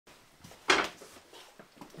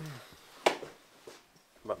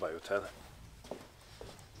by hotel.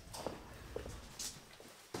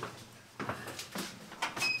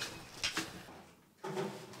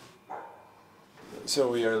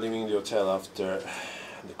 So we are leaving the hotel after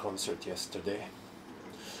the concert yesterday.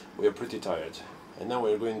 We are pretty tired, and now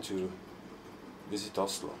we're going to visit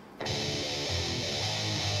Oslo.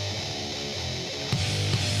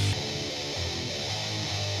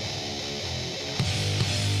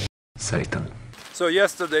 Satan. So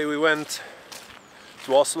yesterday we went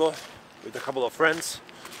to Oslo with a couple of friends.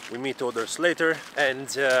 We meet others later, and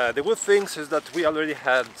the good thing is that we already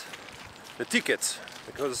had the tickets,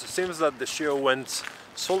 because it seems that the show went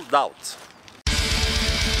sold out.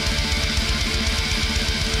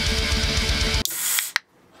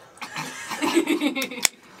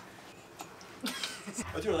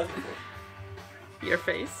 What are you laughing for? Your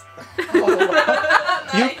face.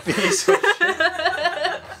 You piece of shit.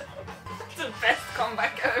 The best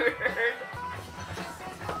comeback I've ever heard.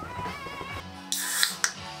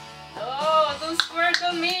 Oh, don't squirt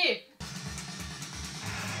on me!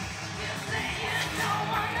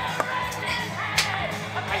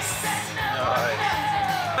 Nice.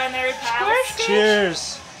 Binary pals.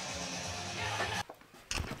 Cheers!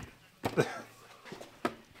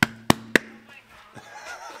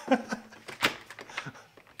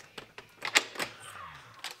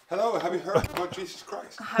 Hello, have you heard about Jesus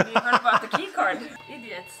Christ? Have you heard about the key card?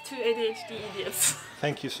 Idiots, two ADHD idiots.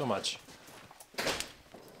 Thank you so much.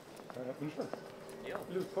 Unnskyld. Jeg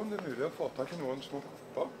lurer på om det er mulig å få tak I noen små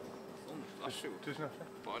kopper. Vær så god. Tusen takk.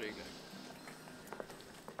 Bare hyggelig.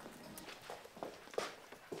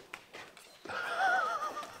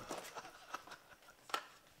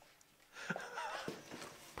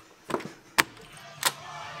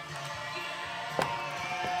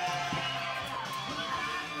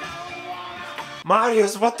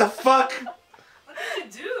 Marius, what the fuck? What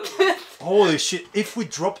did you do? Holy shit, if we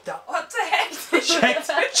drop that... What the heck?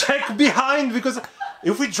 check behind, because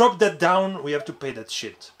if we drop that down, we have to pay that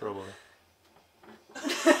shit, probably.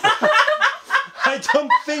 I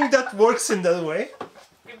don't think that works in that way.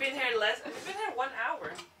 We've been here 1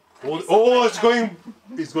 hour. Oh, it's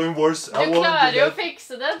going worse. I Du won't klarer do jo å that.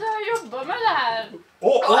 fikse det, du har jobbet med det her.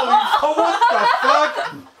 Oh, what the fuck?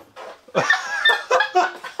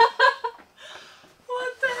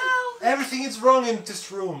 What the hell? Everything is wrong in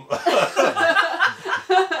this room.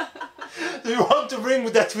 Do you want to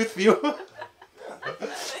bring that with you?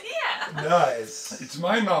 Yeah. Nice. It's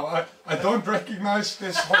mine now. I don't recognize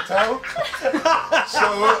this hotel. So,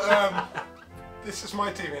 this is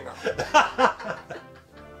my TV now.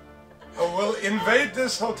 I will invade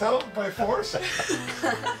this hotel by force.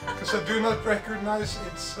 Because I do not recognize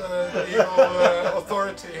its evil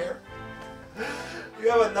authority here. You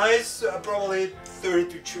have a nice, probably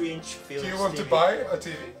 32-inch film. Do you want TV. to buy a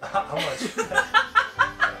TV? How much?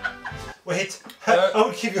 Wait,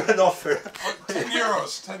 I'll give you an offer. 10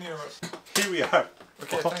 euros. 10 euros. Here we are.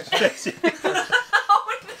 Okay, thanks.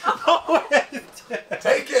 Oh,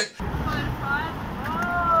 Take it!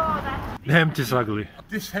 The empty's ugly.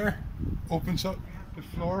 This here opens up, the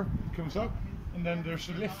floor comes up, and then there's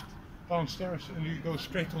a lift downstairs, and you go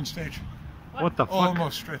straight on stage. What the fuck?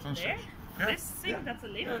 Almost straight on stage. There? This thing, that's a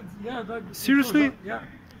lift? Yeah, Seriously? Yeah.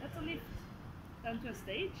 That's a lift down to a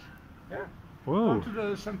stage? Yeah. Whoa, To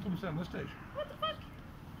the Centrum Scene stage. What the fuck?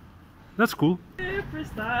 that's cool.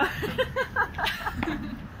 Superstar.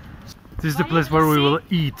 This is the place where we will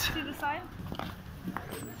eat. See the sign?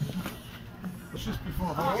 It's just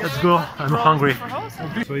before Halloween. Let's go, I'm hungry. For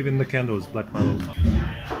house? So even the candle is blackmetal.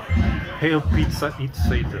 Hail pizza, eat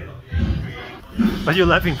Satan. What are you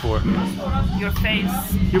laughing for? Your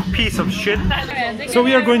face. You piece of shit. So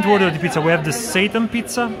we are going to order the pizza. We have the Satan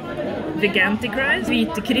pizza. Vegantichrist.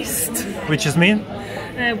 Hvite Krist. Which is mean?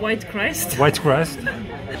 White Christ. White Christ.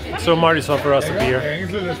 So Marius offered us a beer.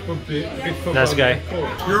 Nice guy.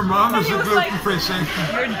 Your mom is a gluten-free saint.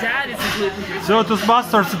 Your dad is a gluten-free. So those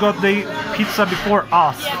bastards got the pizza before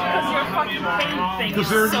us. Yeah, because your fucking thing is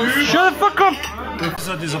so... Shut the fuck up! This is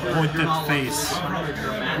a disappointed face.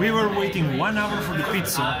 We were waiting 1 hour for the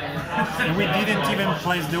pizza and we didn't even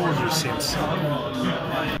place the order since.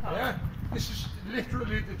 Yeah, this is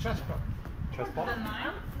literally the chess part.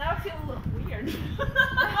 Now I feel weird.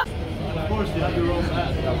 Of course, you have your own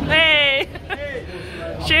bag. Hey!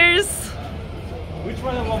 Cheers! Which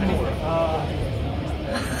one I want more?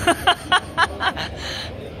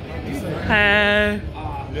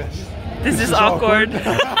 Yes. This is awkward.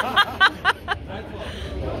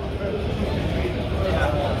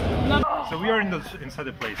 So we are inside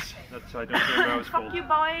the place. That's I don't remember how it's called. Fuck you,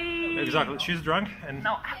 boy! Exactly. She's drunk and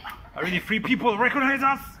No. already 3 people recognize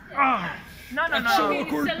us. Ah. No. so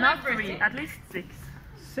awkward. Not 3, at least 6.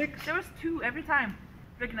 6? There was 2 every time.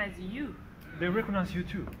 Recognize you. They recognize you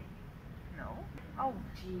too. No. Oh,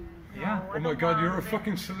 jeez. Yeah. No, Oh my god, you're a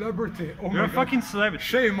fucking celebrity. Oh You're my a god. fucking celebrity.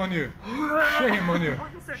 Shame on you. Shame on you.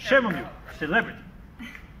 Shame on you, celebrity.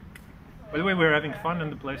 By the way, we're having fun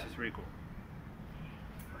and the place is really cool.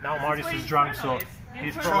 Now Marty's is drunk, so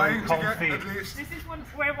he's Trying probably to get comfy. at least. This is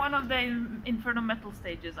where one of the Inferno metal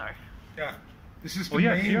stages are. Yeah. This is the Oh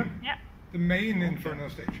yeah, main. here? Yeah. The main Inferno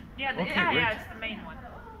stage. Yeah, Okay, yeah, great. it's the main one.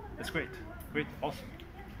 That's great. Great, awesome.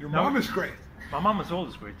 Your No. mom is great. My mom is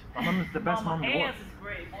always great. My mom is the best mom in the world. Yes, it's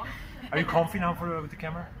great. Are you comfy now with the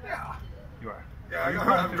camera? Yeah. You are. Yeah,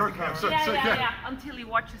 I'm good now. So, Yeah, until he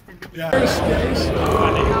watches the video. Yeah.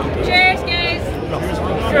 Cheers,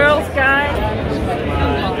 guys! Girls,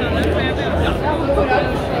 guys!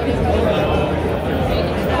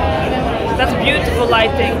 That's beautiful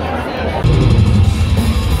lighting.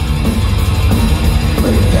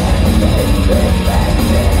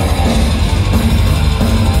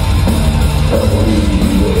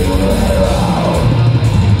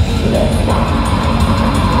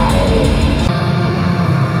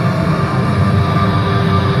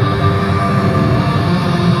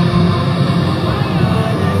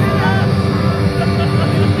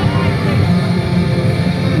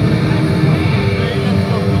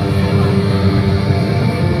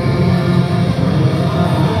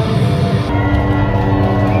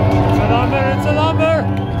 It's a lumber!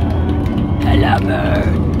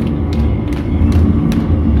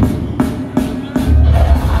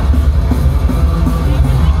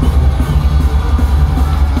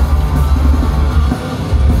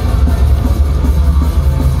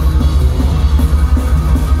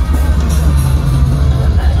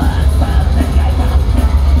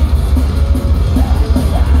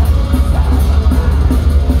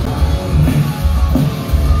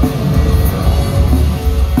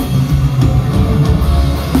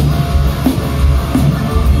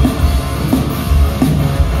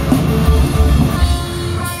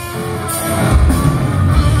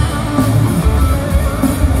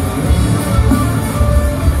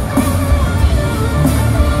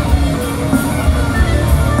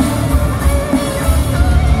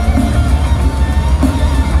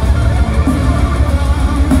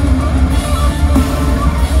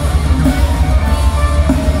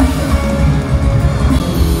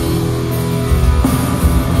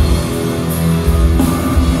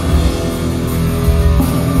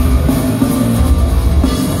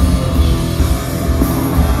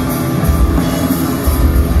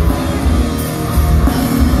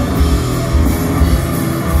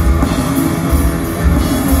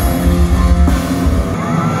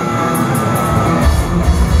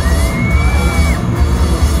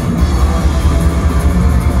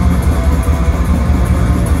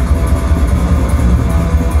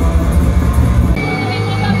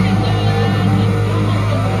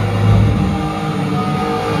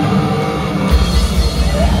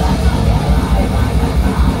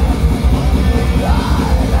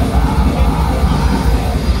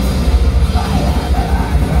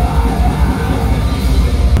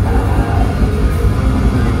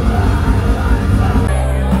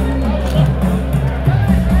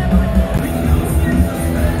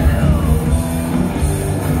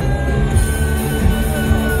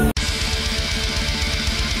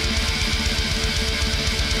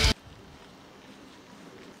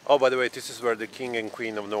 Oh, by the way, this is where the king and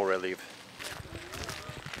queen of Norway live.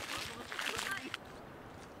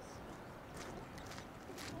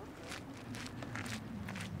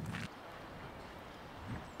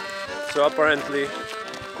 So apparently,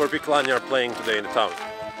 Korpiklani are playing today in the town.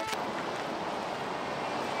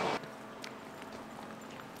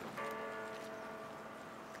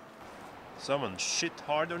 Someone shit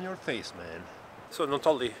hard on your face, man. So not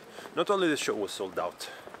only the show was sold out,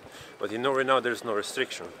 but in Norway now there's no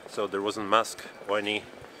restriction, so there wasn't mask or any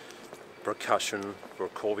precaution for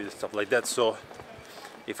COVID and stuff like that. So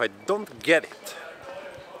if I don't get it,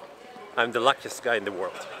 I'm the luckiest guy in the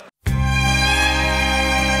world.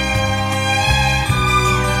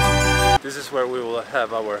 This is where we will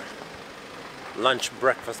have our lunch,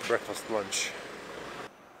 breakfast, lunch.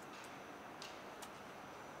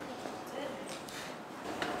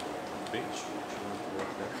 Beach.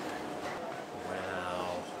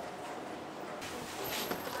 Wow.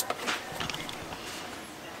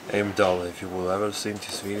 Aim doll, if you will ever see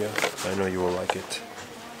this video, I know you will like it.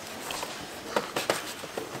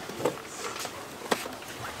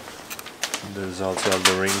 There's also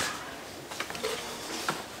the ring.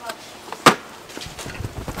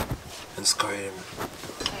 And Skyrim.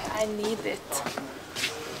 I need it.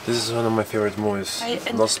 This is one of my favorite movies. I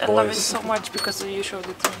Lost love it Boys. so much because you showed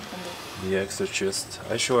it to me. The Exorcist.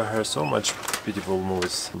 I show her so much beautiful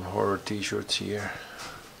movies. Some horror t-shirts here.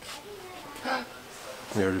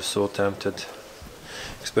 We are so tempted.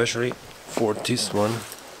 Especially for this one,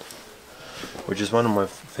 which is one of my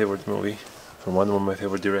favorite movie from one of my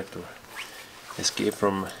favorite director. Escape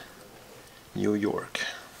from New York.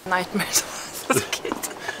 Nightmares as a kid.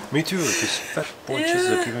 Me too, these fat punches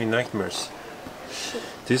are giving me nightmares.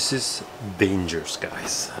 This is dangerous,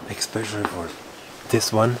 guys, especially for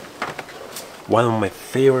this one. One of my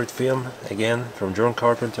favorite film, again, from John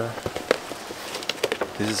Carpenter.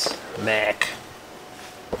 This is Mac.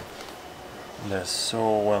 They're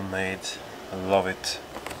so well made, I love it.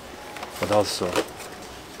 But also,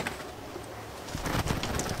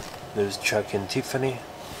 there's Chuck and Tiffany.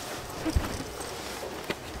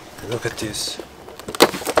 Look at this.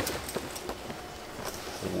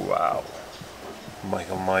 Wow.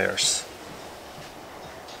 Michael Myers.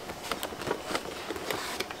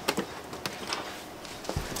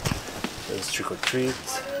 There's Trick or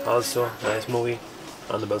Treat. Also, nice movie.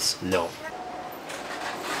 On the bus, no.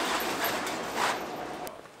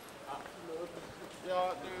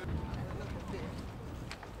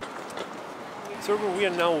 So we are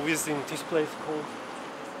now visiting this place called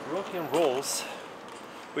Rock and Rolls,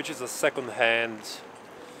 which is a second-hand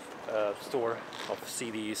store of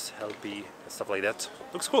CDs, LP, and stuff like that.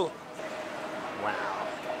 Looks cool. Wow.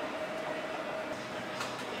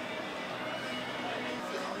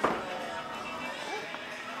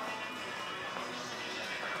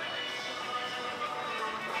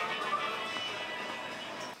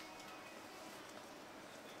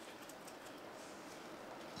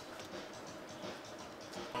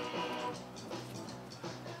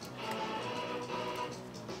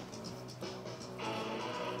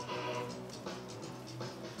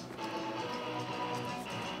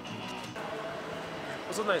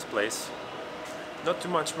 It was a nice place. Not too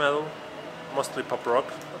much metal, mostly pop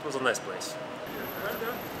rock. It was a nice place.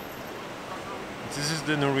 This is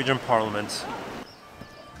the Norwegian Parliament.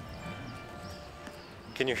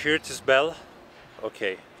 Can you hear this bell?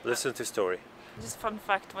 Okay, listen to the story. Just fun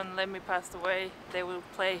fact, when Lemmy passed away, they will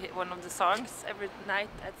play one of the songs every night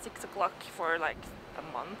at 6 o'clock for like a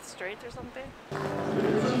month straight or something. Damn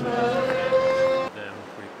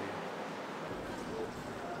creepy.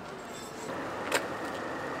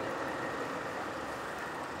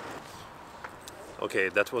 Okay,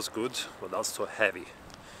 that was good, but also heavy.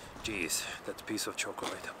 Jeez, that piece of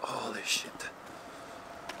chocolate. Holy shit.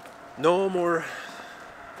 No more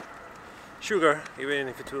sugar, even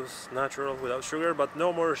if it was natural without sugar, but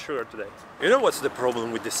no more sugar today. You know what's the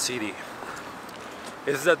problem with the city?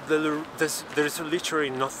 Is that there is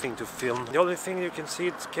literally nothing to film. The only thing you can see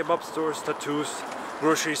is kebab stores, tattoos,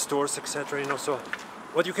 grocery stores, etc. You know, so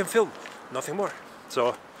what you can film, nothing more.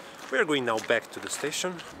 So we are going now back to the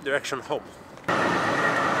station, direction home.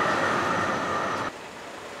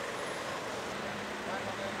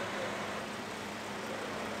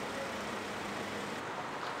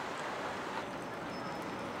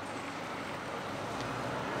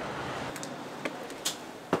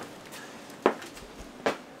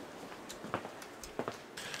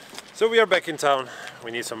 So we are back in town, we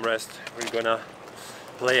need some rest. We're gonna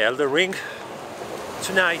play Elden Ring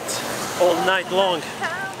tonight, all night long.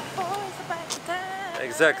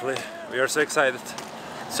 Exactly, we are so excited.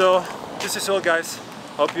 So this is all, guys.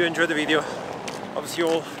 Hope you enjoyed the video. I'll see you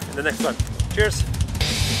all in the next one. Cheers!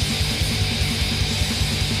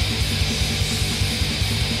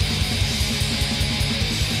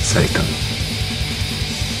 Satan.